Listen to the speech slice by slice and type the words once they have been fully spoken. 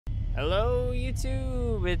Hello,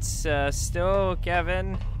 YouTube. It's still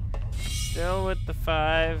Kevin, still with the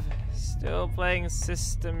 5, still playing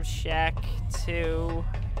System Shack 2.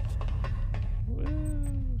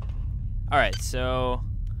 Woo. Alright, so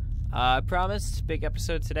I promised big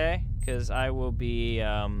episode today because I will be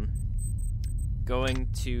going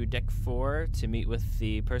to Deck 4 to meet with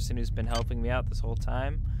the person who's been helping me out this whole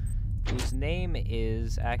time, whose name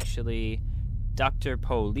is actually Dr.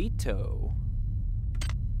 Polito,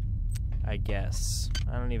 I guess.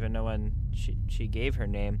 I don't even know when she gave her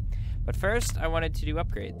name. But first, I wanted to do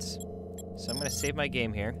upgrades. So I'm going to save my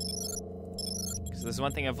game here. Because there's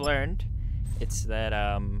one thing I've learned. It's that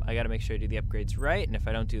I got to make sure I do the upgrades right. And if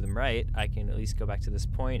I don't do them right, I can at least go back to this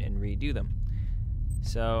point and redo them.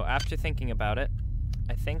 So after thinking about it,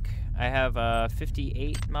 I think I have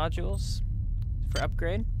 58 modules for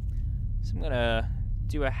upgrade. So I'm going to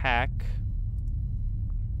do a hack,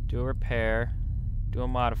 do a repair, do a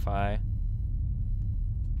modify,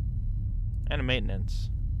 and a maintenance.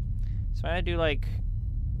 So I'm going to do like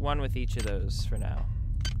one with each of those for now.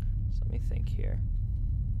 So let me think here.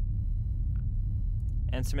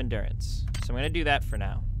 And some endurance. So I'm going to do that for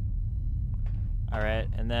now. Alright,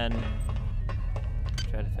 and then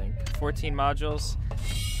try to think. 14 modules.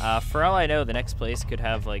 For all I know, the next place could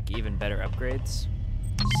have like even better upgrades.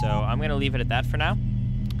 So I'm going to leave it at that for now.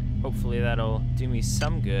 Hopefully that'll do me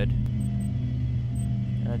some good.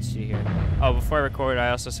 Let's see here. Oh, before I record,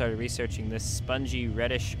 I also started researching this spongy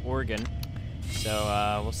reddish organ.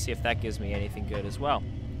 So we'll see if that gives me anything good as well.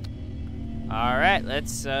 All right,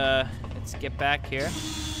 let's get back here.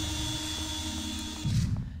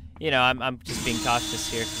 You know, I'm just being cautious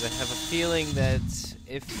here because I have a feeling that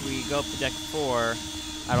if we go up to Deck 4,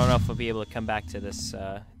 I don't know if we'll be able to come back to this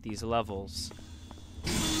these levels.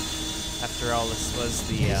 After all, this was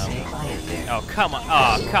the oh come on!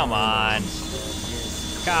 Oh come on!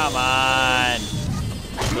 Come on!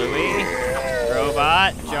 Louie,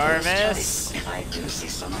 Robot, Jarvis. I do see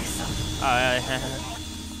so myself. I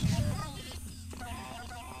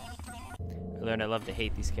learned I love to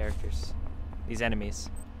hate these characters, these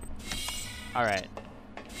enemies. All right,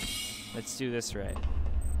 let's do this right.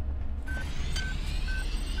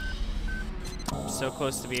 I'm so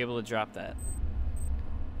close to be able to drop that.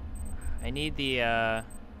 I need the I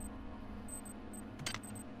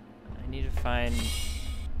need to find.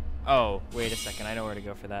 Oh, wait a second. I know where to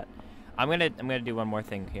go for that. I'm gonna do one more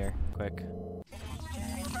thing here, quick.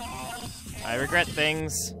 I regret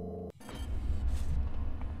things.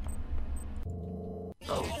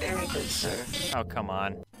 Oh, very good, sir. Oh, come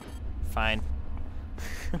on. Fine.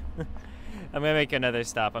 I'm gonna make another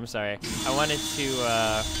stop. I'm sorry. I wanted to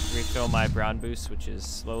refill my brown boost, which is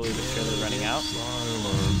slowly but surely running out.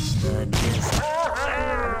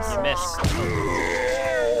 You missed.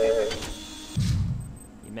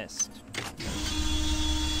 You missed.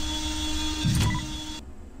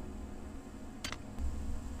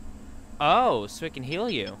 Oh, so it can heal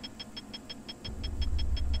you.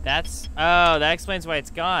 That's... Oh, that explains why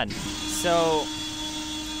it's gone. So,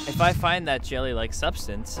 if I find that jelly-like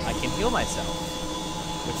substance, I can heal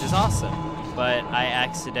myself, which is awesome. But I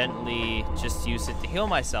accidentally just used it to heal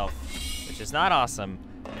myself, which is not awesome.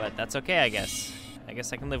 But that's okay, I guess. I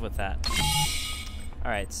guess I can live with that.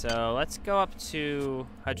 Alright, so let's go up to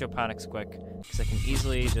hydroponics quick, because I can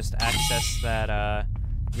easily just access that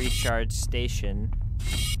recharge station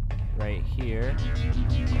right here.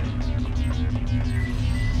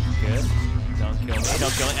 Good. Don't kill me.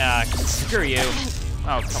 Don't kill me. Ah, screw you.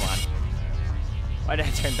 Oh, come on. Why did I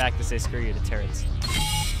turn back to say screw you to turrets?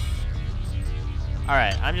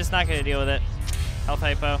 Alright, I'm just not going to deal with it. Health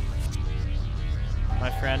hypo. My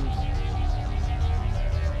friend.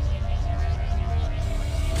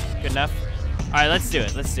 Good enough? Alright, let's do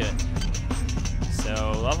it. Let's do it.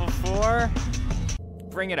 So, level 4.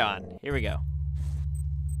 Bring it on. Here we go.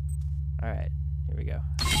 Alright, here we go.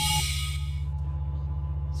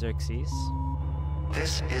 Xerxes.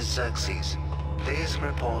 This is Xerxes. Please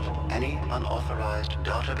report any unauthorized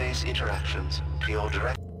database interactions to your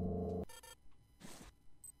direct...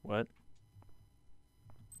 What?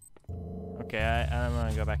 Okay, I don't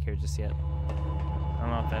want to go back here just yet. I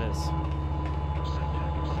don't know what that is.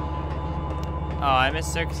 Oh, I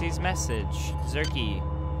missed Xerxes' message. Zerky.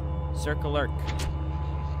 Zerkalurk.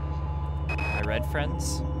 My red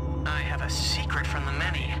friends? I have a secret from the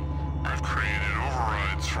many. I've created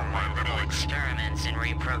overrides from my little experiments in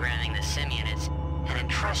reprogramming the sim units and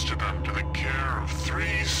entrusted them to the care of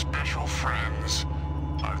 3 special friends.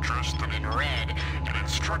 I've dressed them in red and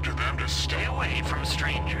instructed them to stay away from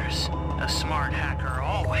strangers. A smart hacker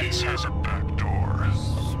always has a back door.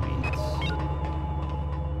 Sweet.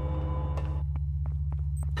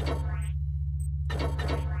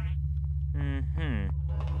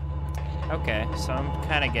 Okay, so I'm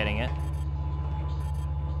kind of getting it.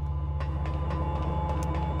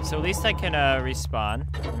 So at least I can respawn.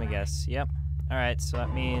 Let me guess. Yep. Alright, so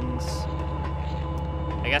that means...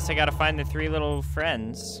 I guess I gotta find the 3 little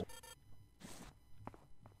friends.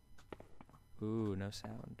 Ooh, no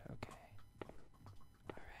sound. Okay.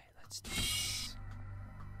 Alright, let's do this.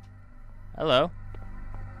 Hello?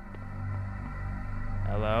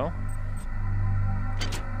 Hello?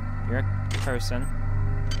 You're a person.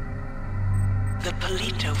 The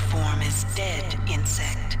Polito form is dead,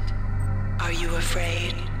 insect. Are you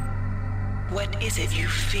afraid? What is it you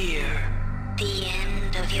fear? The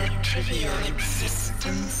end of your trivial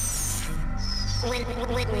existence.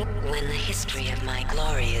 When the history of my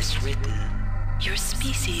glory is written, Your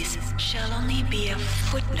species shall only be a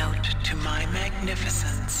footnote to my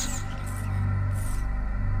magnificence.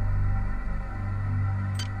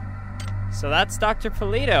 So that's Dr.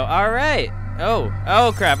 Polito. All right. Oh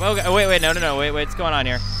crap. Oh, wait, no. Wait, what's going on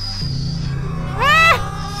here?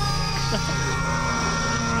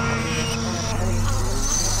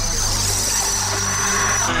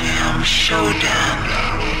 I am Shodan.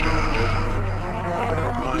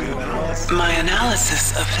 My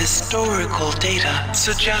analysis of historical data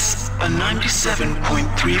suggests a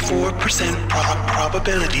 97.34%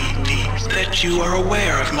 probability that you are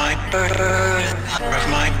aware of my birth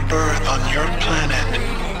on your planet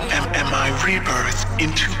and my rebirth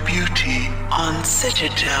into beauty on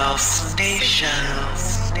Citadel Station.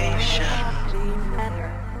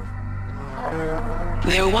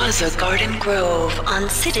 There was a garden grove on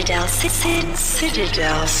Citadel Station.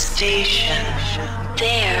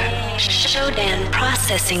 There, Shodan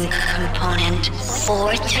processing component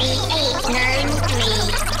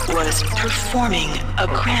 43893 was performing a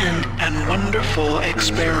grand and wonderful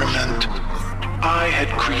experiment. I had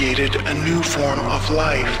created a new form of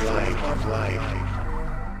life.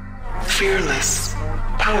 Fearless,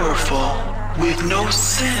 powerful, with no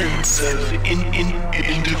sense of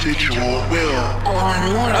individual will or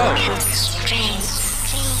moral constraints.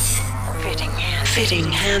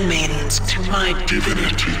 Fitting handmaidens to my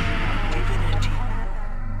divinity.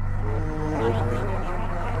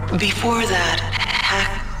 Before that,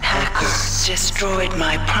 hacker destroyed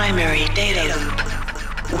my primary data loop.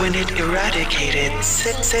 When it eradicated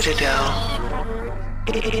Citadel,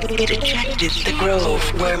 it ejected the grove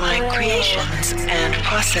where my creations and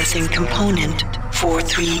processing component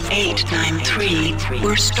 43893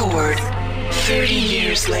 were stored. 30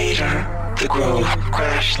 years later, the grove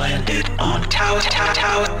crash-landed on Tau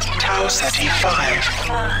Ceti 5.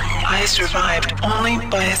 I survived only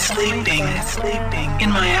by sleeping. In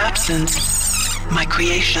my absence, my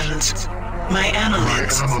creations, my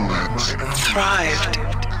annelids, thrived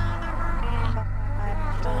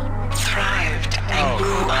and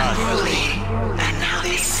grew unruly, and now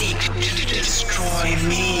they seek to destroy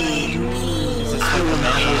me. I will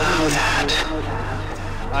not allow that.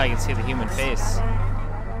 Oh, I can see the human face.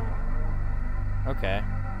 Okay.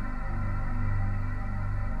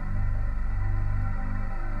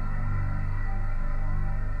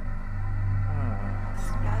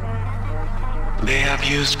 They have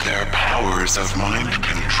used their powers of mind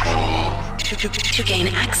control to gain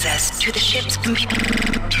access to the ship's computer.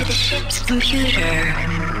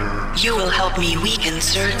 You will help me weaken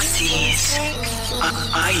Xerxes.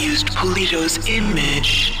 I used Polito's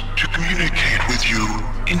image to communicate with you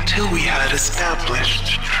until we had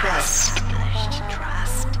established trust.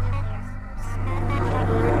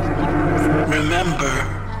 Remember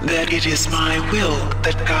that it is my will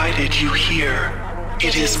that guided you here.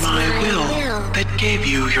 It is my will that gave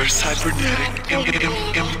you your cybernetic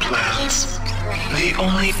implants. The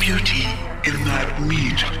only beauty in that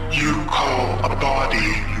meat you call a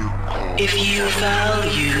body. If you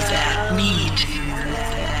value that meat,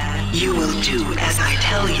 you will do as I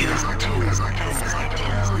tell you.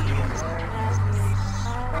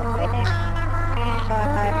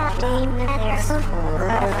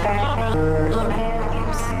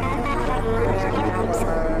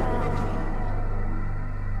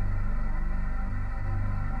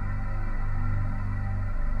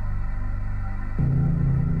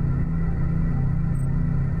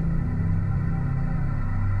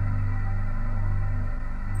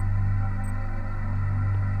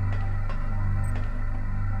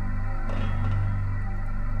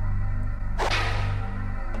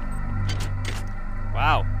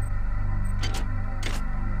 Wow.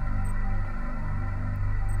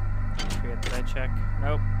 Forget, did I check?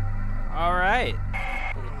 Nope. All right.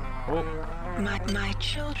 Oh. My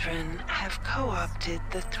children have co-opted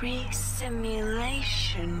the 3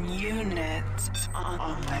 simulation units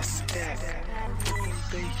on this deck.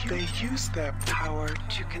 They use that power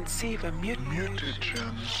to conceive a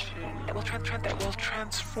mutagen that will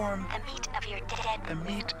transform the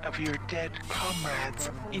meat of your dead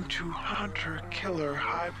comrades into hunter-killer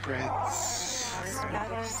hybrids.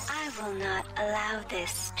 I will not allow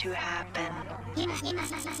this to happen.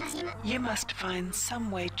 You must find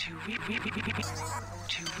some way to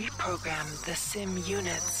reprogram the sim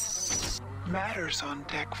units. Matters on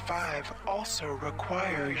Deck 5 also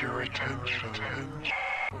require your attention.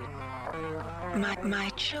 My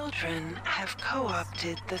children have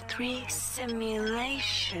co-opted the 3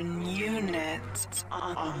 simulation units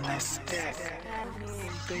on this deck.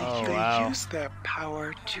 They use that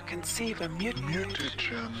power to conceive a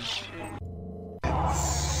mutagen.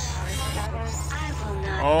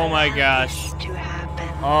 Oh my gosh.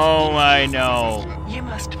 Oh my no. You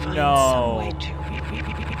must find some way to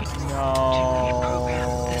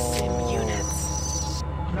reprogram the sim units.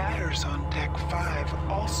 Matters on Deck 5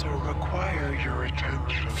 also require your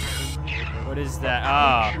attention. What is that?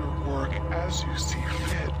 Ah. Your work as you see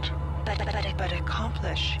fit. But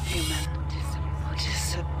accomplish human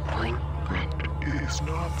disappointment. It is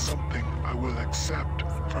not something I will accept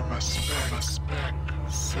from a spec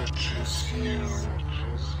such as you.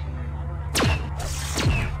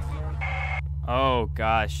 Oh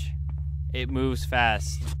gosh. It moves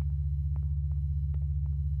fast.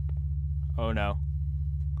 Oh no.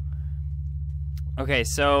 Okay,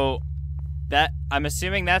 so that I'm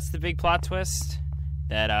assuming that's the big plot twist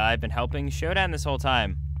that I've been helping Shodan this whole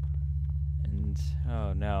time. And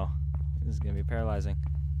oh no, this is gonna be paralyzing.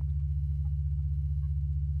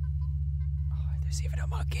 Oh, there's even a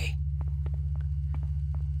monkey.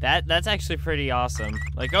 That's actually pretty awesome.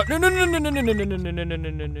 Like, oh no no no no no no no no no no no no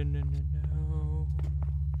no no no no.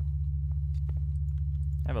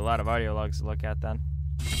 I have a lot of audio logs to look at then.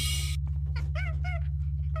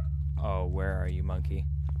 Oh, where are you, monkey?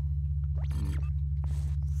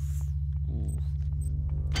 Ooh.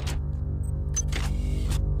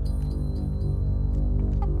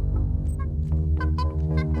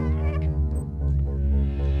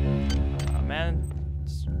 Oh man,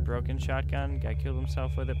 it's a broken shotgun. Guy killed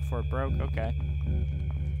himself with it before it broke. Okay.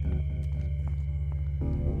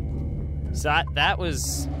 So that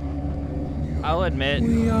was, I'll admit.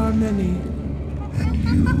 We are many, and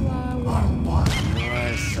you are one.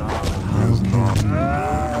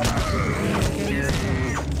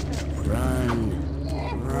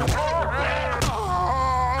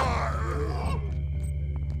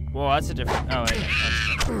 Whoa, that's a different. Oh wait.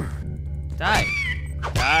 Die.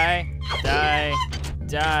 Die. Die.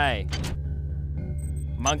 Die.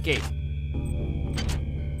 Monkey.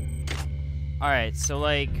 Alright, so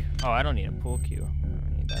like. Oh, I don't need a pool cue. What do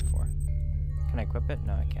I need that for? Can I equip it?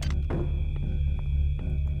 No, I can't.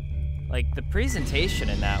 Like, the presentation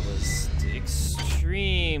in that was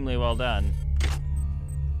extremely well done.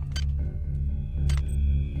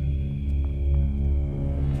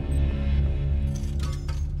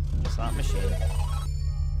 Slot machine.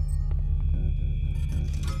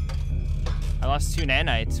 I lost 2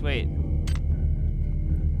 nanites. Wait.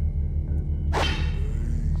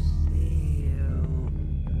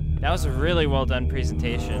 That was a really well done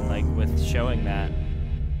presentation, like, with showing that.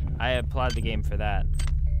 I applaud the game for that.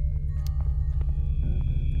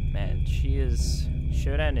 Man,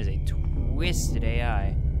 Shodan is a twisted AI.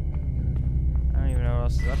 I don't even know what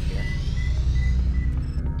else is up here.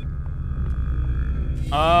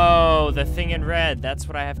 Oh, the thing in red. That's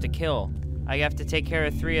what I have to kill. I have to take care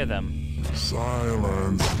of 3 of them.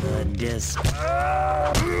 Silence the disc.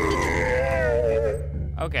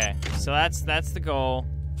 Okay, so that's the goal.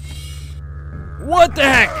 What the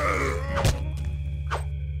heck?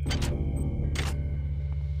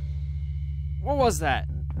 What was that?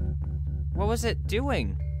 What was it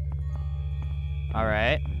doing?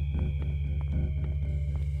 Alright.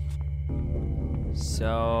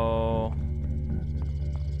 So...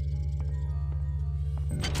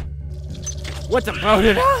 What the fuck?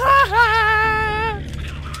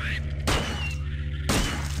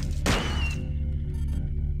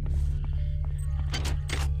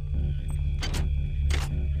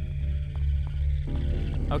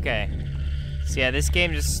 Okay. So yeah, this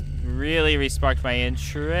game just really re-sparked my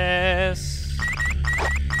interest.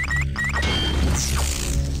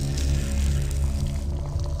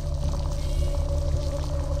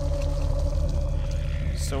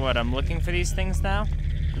 So what, I'm looking for these things now?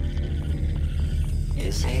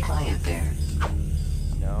 Is a client there?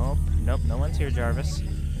 Nope. Nope, no one's here, Jarvis.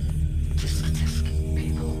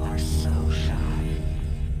 People are so shy.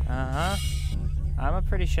 Uh-huh. I'm a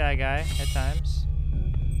pretty shy guy at times.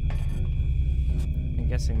 I'm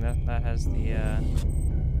guessing that has the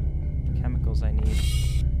chemicals I need.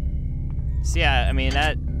 So yeah, I mean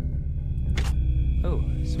that. Oh,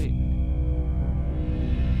 sweet.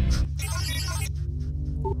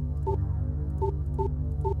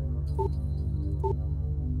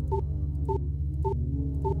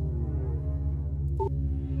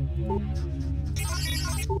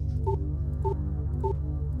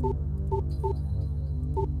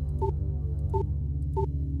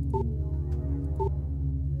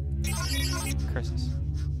 Curses.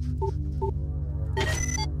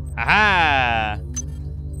 Aha!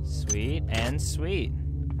 Sweet and sweet.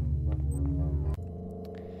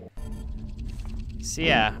 So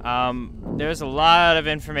yeah, there's a lot of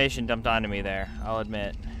information dumped onto me there, I'll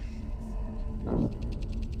admit.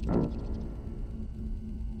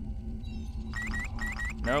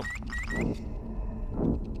 Nope.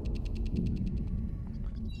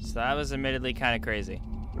 So that was admittedly kind of crazy.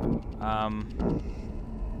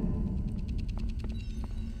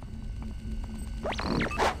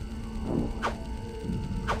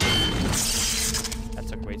 That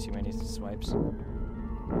took way too many swipes.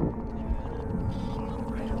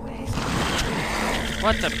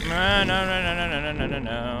 What the?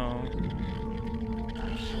 No.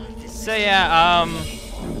 So yeah, I'm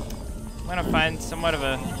gonna find somewhat of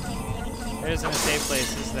a. There isn't a safe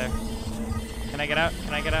place, is there? Can I get out?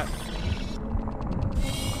 Can I get out?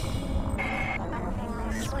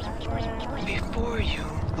 Before you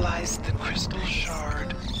lies the crystal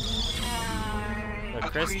shard. The A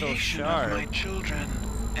crystal creation shard. of my children,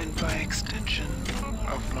 and by extension,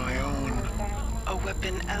 of my own. A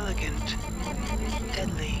weapon elegant,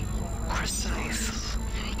 deadly, precise.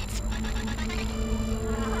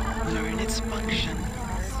 Learn its function.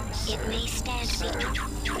 It may stand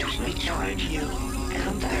Between you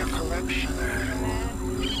and their corruption.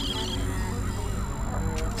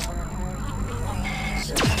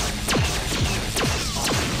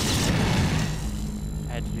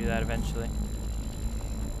 I had to do that eventually.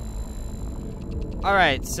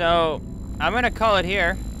 Alright, so I'm gonna call it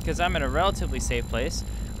here because I'm in a relatively safe place.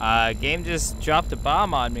 Game just dropped a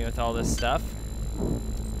bomb on me with all this stuff.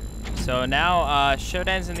 So now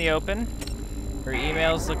Shodan's in the open. Her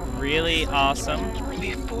emails look really awesome.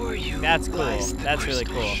 Before you That's cool. lies the That's really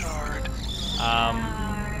crystal cool. Shard,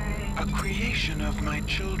 a creation of my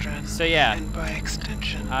children. So yeah. And by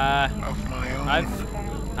extension, of my own.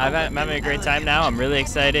 I'm having a great time now. I'm really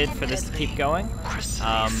excited for this to keep going.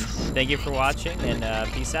 Precise. Thank you for watching,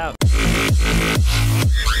 and peace out.